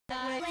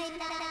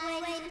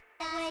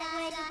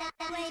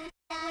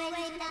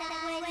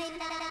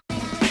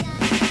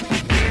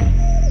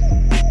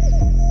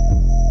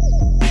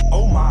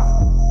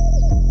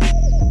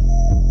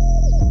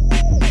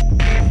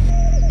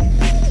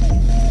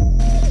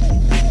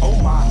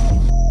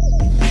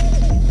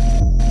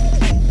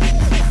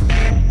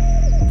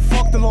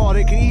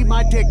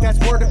dick, that's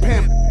word to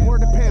pimp.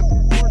 Word to pimp.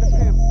 Word to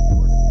pimp.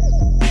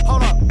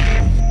 Hold up.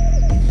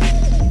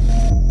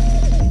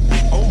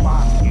 Oh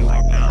my. You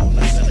are now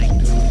listening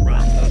to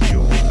Run the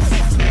Jewels.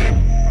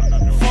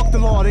 Fuck the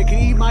law, they can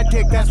eat my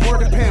dick, that's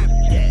word to pimp.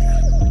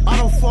 I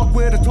don't fuck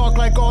with or talk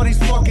like all these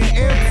fucking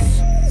imps.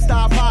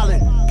 Stop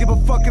violent, give a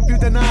fuck if you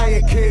deny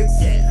it, kids.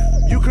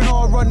 You can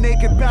all run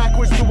naked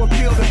backwards to a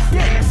field of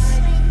dicks.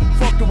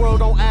 Fuck the world,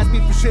 don't ask me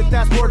for shit,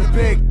 that's word of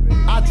big.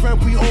 I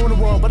dreamt we own the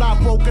world, but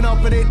I've woken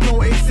up and it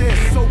don't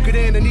exist. Soak it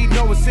in and need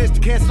no assist.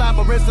 You can't slap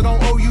my wrist, I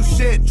don't owe you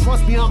shit.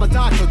 Trust me, I'm a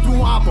doctor,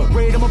 do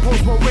operate, I'm a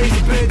post-road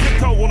razor bitch.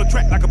 Tiptoe on the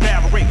track like a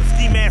ballerina.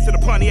 Ski mask in a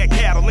Pontiac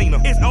Catalina.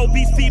 It's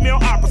obese female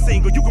opera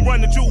singer. You can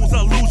run the jewels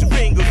or lose your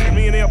fingers.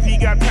 Me and LP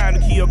got time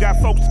to kill,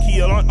 got folks to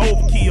kill, on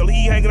overkill.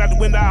 He hanging out the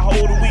window, I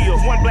hold the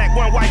wheels. One black,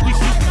 one white, we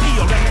shoot to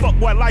kill. That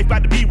fuckboy life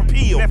about to be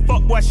repealed. That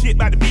fuckboy shit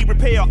about to be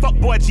repaired.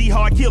 Fuckboy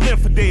jihad, kill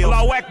infidel.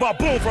 Allahu Akbar,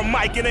 boom from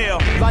Mike and L.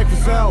 Life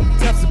is hell,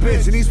 death's a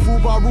bitch, and these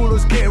football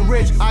rulers getting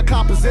rich. I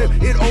composite,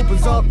 it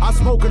opens up, I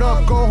smoke it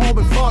up, go home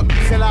and fuck.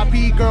 Till I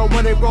be girl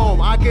when they roam.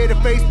 I get a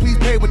face, please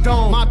pay with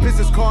dome. My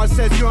business card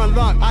says you're in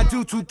luck. I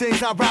do two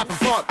things, I rap and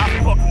fuck. I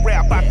fucking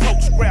rap, I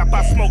coach rap,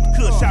 I smoke the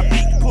kush, I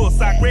beat the puss,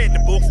 I read the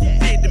books,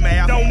 did the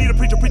math. Don't need a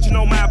preacher preaching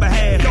on my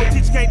behalf. Yo,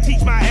 teacher can't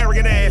teach my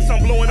arrogant ass.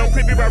 I'm blowing on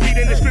crippy by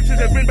reading the scriptures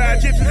that's written by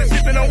Egyptians and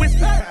sipping on whiskey.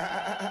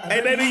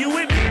 Hey baby, you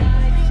with me?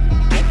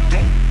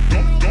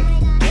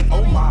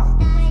 Oh my.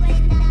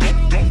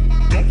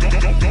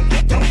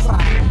 Don't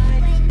cry.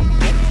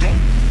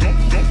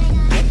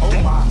 Oh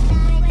my.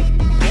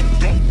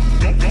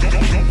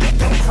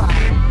 Don't cry.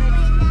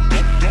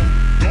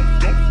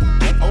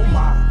 Oh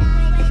my.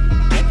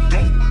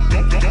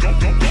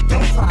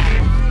 Don't cry.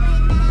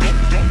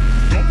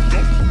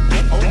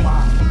 Oh my.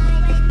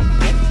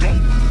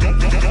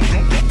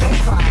 Don't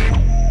cry.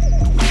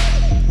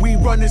 We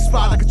run this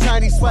spot like a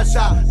Chinese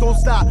sweatshop. Don't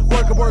stop,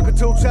 work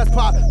until chest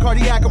pop.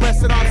 Cardiac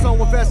arrested, I'm so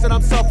invested,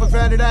 I'm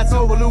self-invented. That's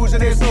no illusion,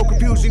 there's no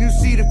confusion. You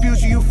see the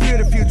future, you fear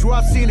the future.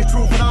 I've seen the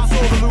truth and I'm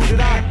so deluded.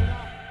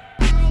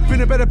 I've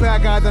been a better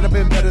bad guy than I've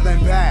been better than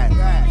bad.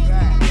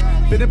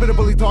 Been a bit of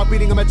bully talk,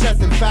 beating on my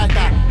chest. In fact,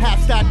 I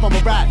half stacked from a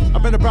rat.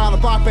 I've been around the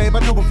block, babe, I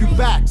know a few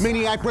facts.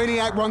 Maniac,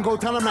 brainiac, run, go,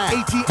 tell him that.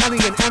 AT,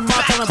 alien, and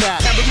my tell him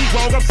that. Never be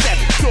wrong, I'm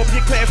savage. Show up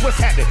your class,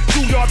 what's happening?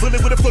 2-yard bullet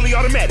with a fully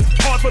automatic.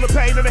 Heart full of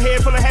pain and a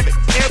head full of habit.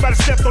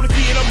 Everybody stepped on the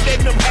key and I'm dead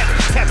and I'm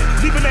happy.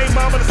 Leave a name,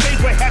 mama, the stage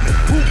where it happened.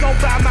 Who gon'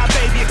 buy my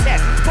baby a cat?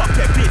 Fuck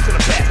that bitch in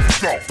the back.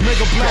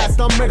 Mega blast,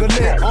 I'm mega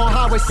lit. On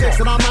Highway 6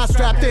 and I'm not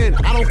strapped in.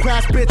 I don't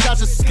crash, bitch, I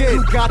just skid.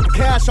 You got the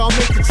cash, I'll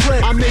make the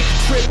trip. I make the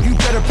trip, you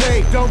better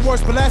pay. Don't worse,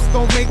 but less,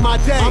 don't make my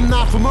day. I'm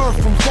not from Earth,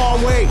 from far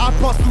away. I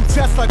bust through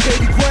chests like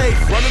baby Gray.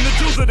 Running the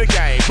jewels of the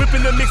game.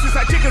 Whipping the mixes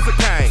like chickens a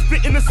cane.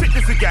 Spitting the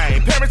sickness of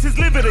game. Parents is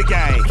living the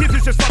game. Kids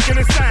is just fucking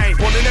insane.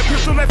 Wanting that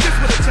pistol like this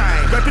with a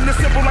chain. Rapping the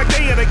simple like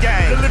they in a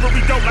game.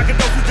 Delivery dope like a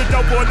dosage of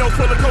dope or a nose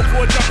full of coke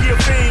for a junkie of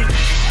fiend.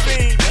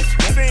 Fiend.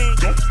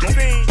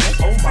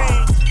 Oh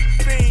my.